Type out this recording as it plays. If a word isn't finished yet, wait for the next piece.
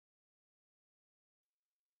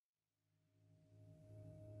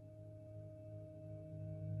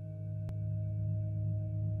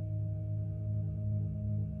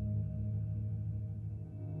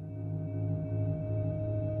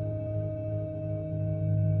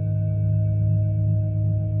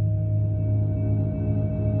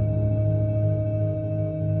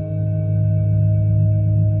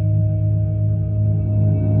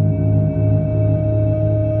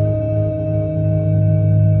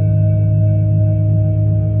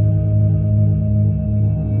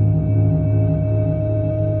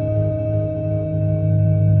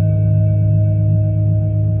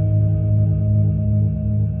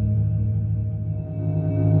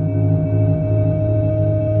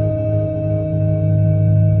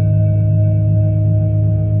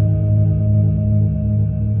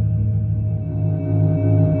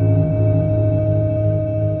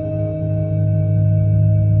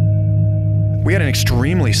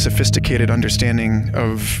extremely sophisticated understanding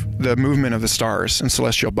of the movement of the stars and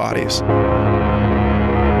celestial bodies.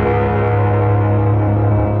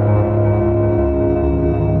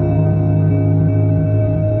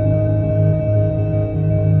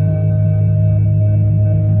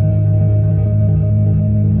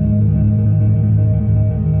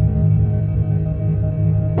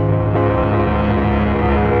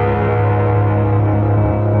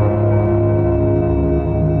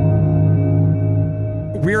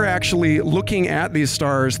 We're actually looking at these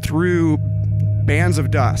stars through bands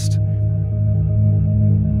of dust.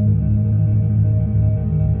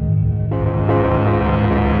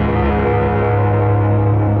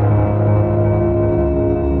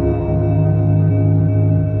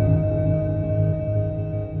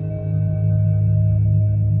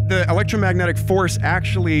 The electromagnetic force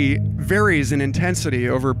actually varies in intensity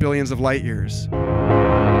over billions of light years.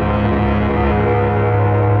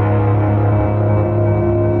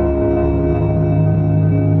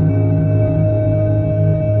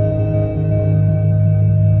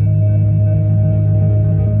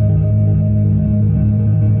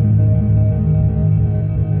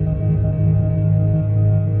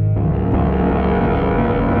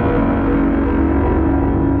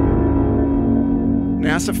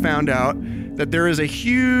 NASA found out that there is a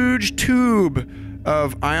huge tube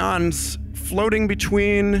of ions floating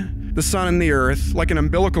between the sun and the Earth, like an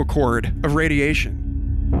umbilical cord of radiation.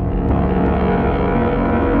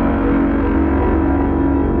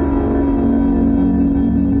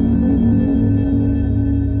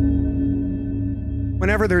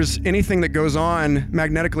 Whenever there's anything that goes on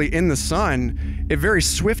magnetically in the sun, it very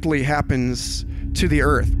swiftly happens to the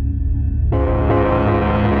Earth.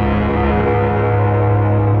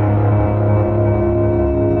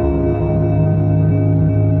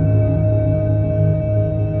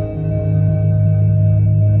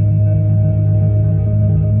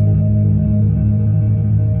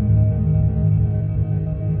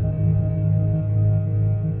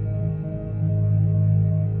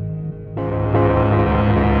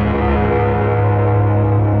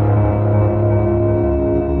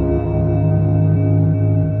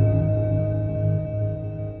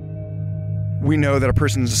 We know that a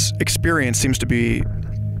person's experience seems to be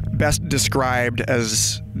best described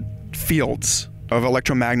as fields of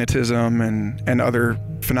electromagnetism and other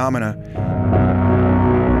phenomena.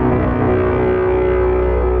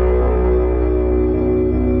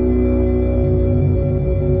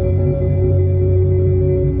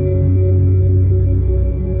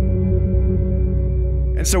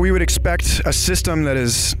 And so we would expect a system that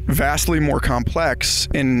is vastly more complex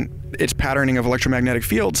in its patterning of electromagnetic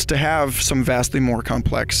fields to have some vastly more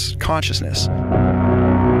complex consciousness.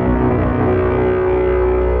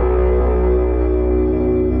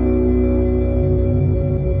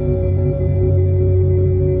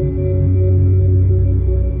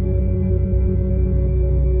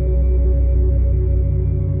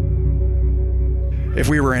 If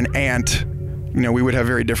we were an ant, we would have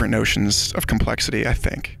very different notions of complexity, I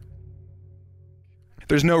think.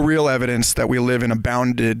 There's no real evidence that we live in a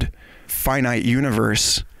bounded, finite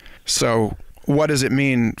universe. So what does it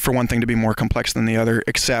mean for one thing to be more complex than the other,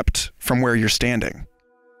 except from where you're standing?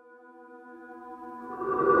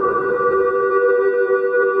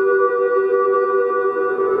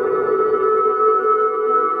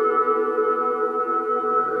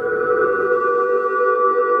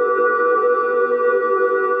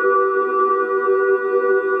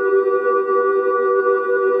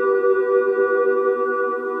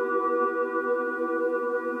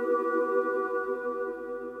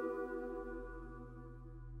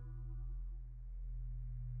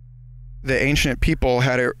 The ancient people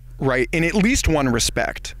had it right in at least one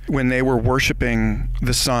respect when they were worshiping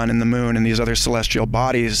the sun and the moon and these other celestial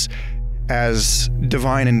bodies as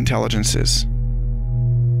divine intelligences.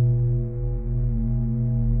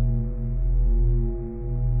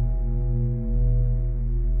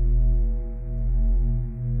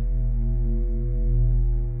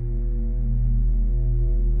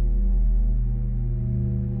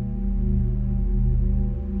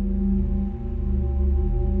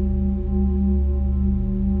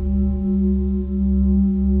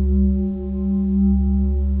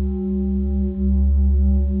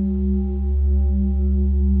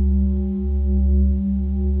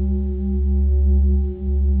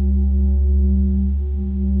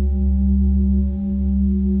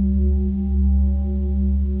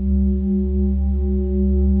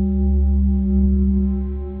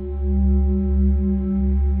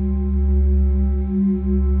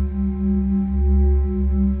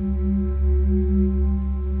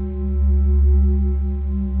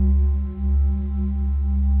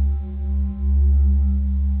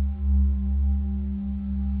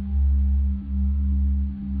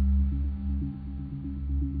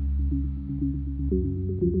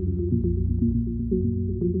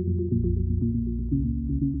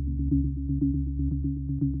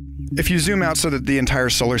 If you zoom out so that the entire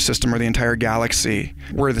solar system or the entire galaxy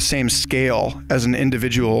were the same scale as an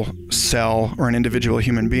individual cell or an individual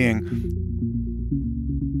human being,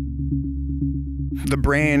 the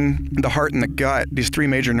brain, the heart, and the gut, these three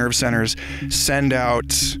major nerve centers, send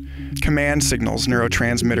out command signals,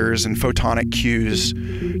 neurotransmitters, and photonic cues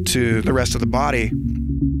to the rest of the body.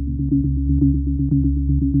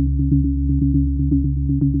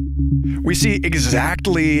 We see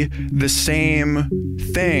exactly the same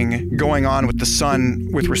thing going on with the sun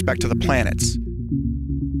with respect to the planets.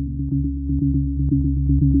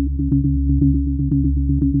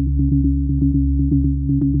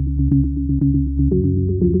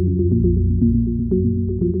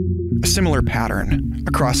 A similar pattern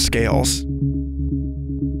across scales.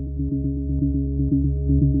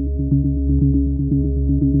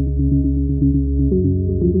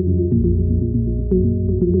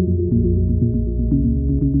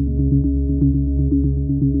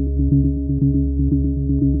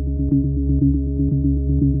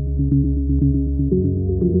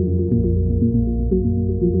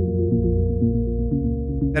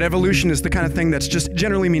 That evolution is the kind of thing that's just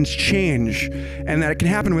generally means change, and that it can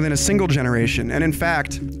happen within a single generation. And in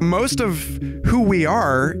fact, most of who we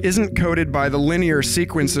are isn't coded by the linear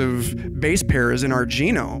sequence of base pairs in our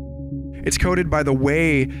genome. It's coded by the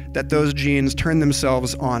way that those genes turn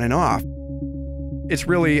themselves on and off. It's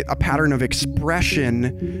really a pattern of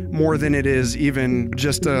expression more than it is even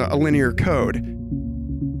just a linear code.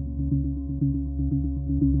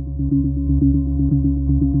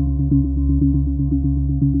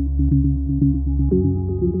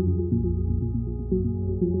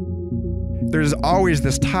 There's always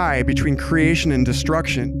this tie between creation and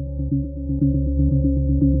destruction.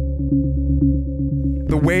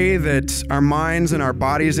 The way that our minds and our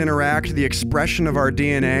bodies interact, the expression of our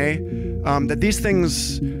DNA, that these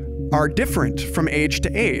things are different from age to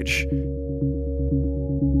age.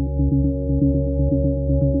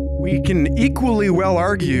 We can equally well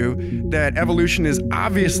argue that evolution is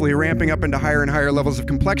obviously ramping up into higher and higher levels of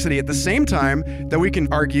complexity at the same time that we can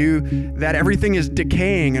argue that everything is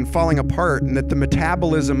decaying and falling apart and that the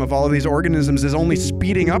metabolism of all of these organisms is only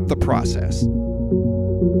speeding up the process.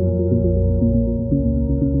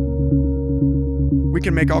 We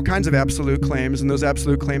can make all kinds of absolute claims, and those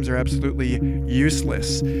absolute claims are absolutely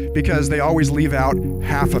useless because they always leave out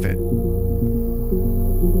half of it.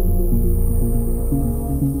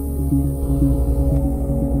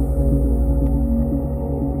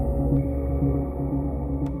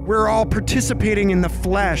 We're all participating in the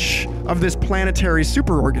flesh of this planetary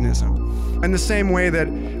superorganism. In the same way that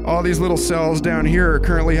all these little cells down here are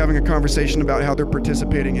currently having a conversation about how they're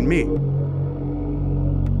participating in me.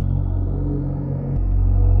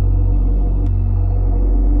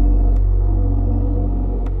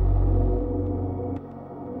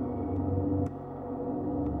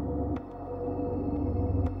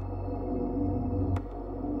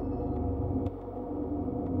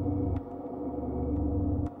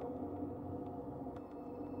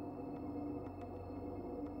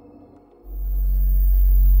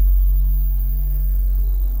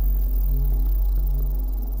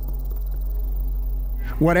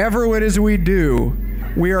 Whatever it is we do,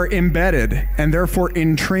 we are embedded and therefore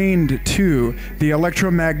entrained to the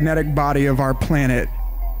electromagnetic body of our planet.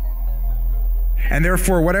 And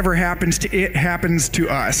therefore, whatever happens to it happens to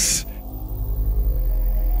us.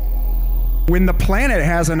 When the planet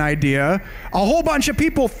has an idea, a whole bunch of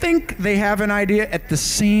people think they have an idea at the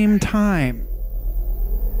same time.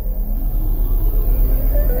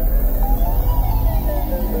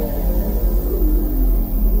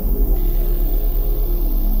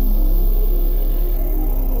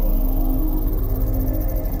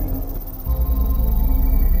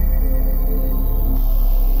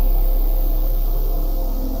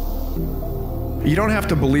 You don't have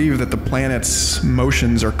to believe that the planet's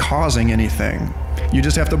motions are causing anything. You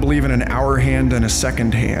just have to believe in an hour hand and a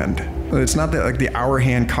second hand. It's not that like the hour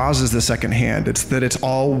hand causes the second hand, it's that it's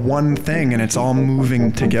all one thing and it's all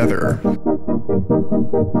moving together.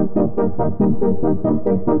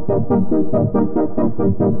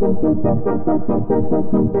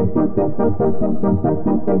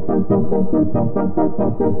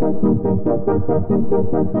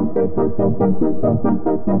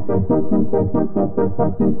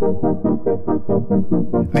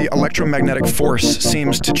 The electromagnetic force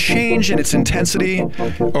seems to change in its intensity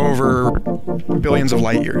over billions of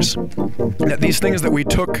light years. That these things that we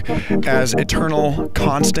took as eternal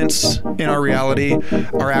constants in our reality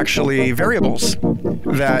are actually variables,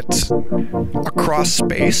 that across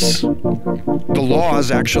space, the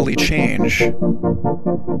laws actually change.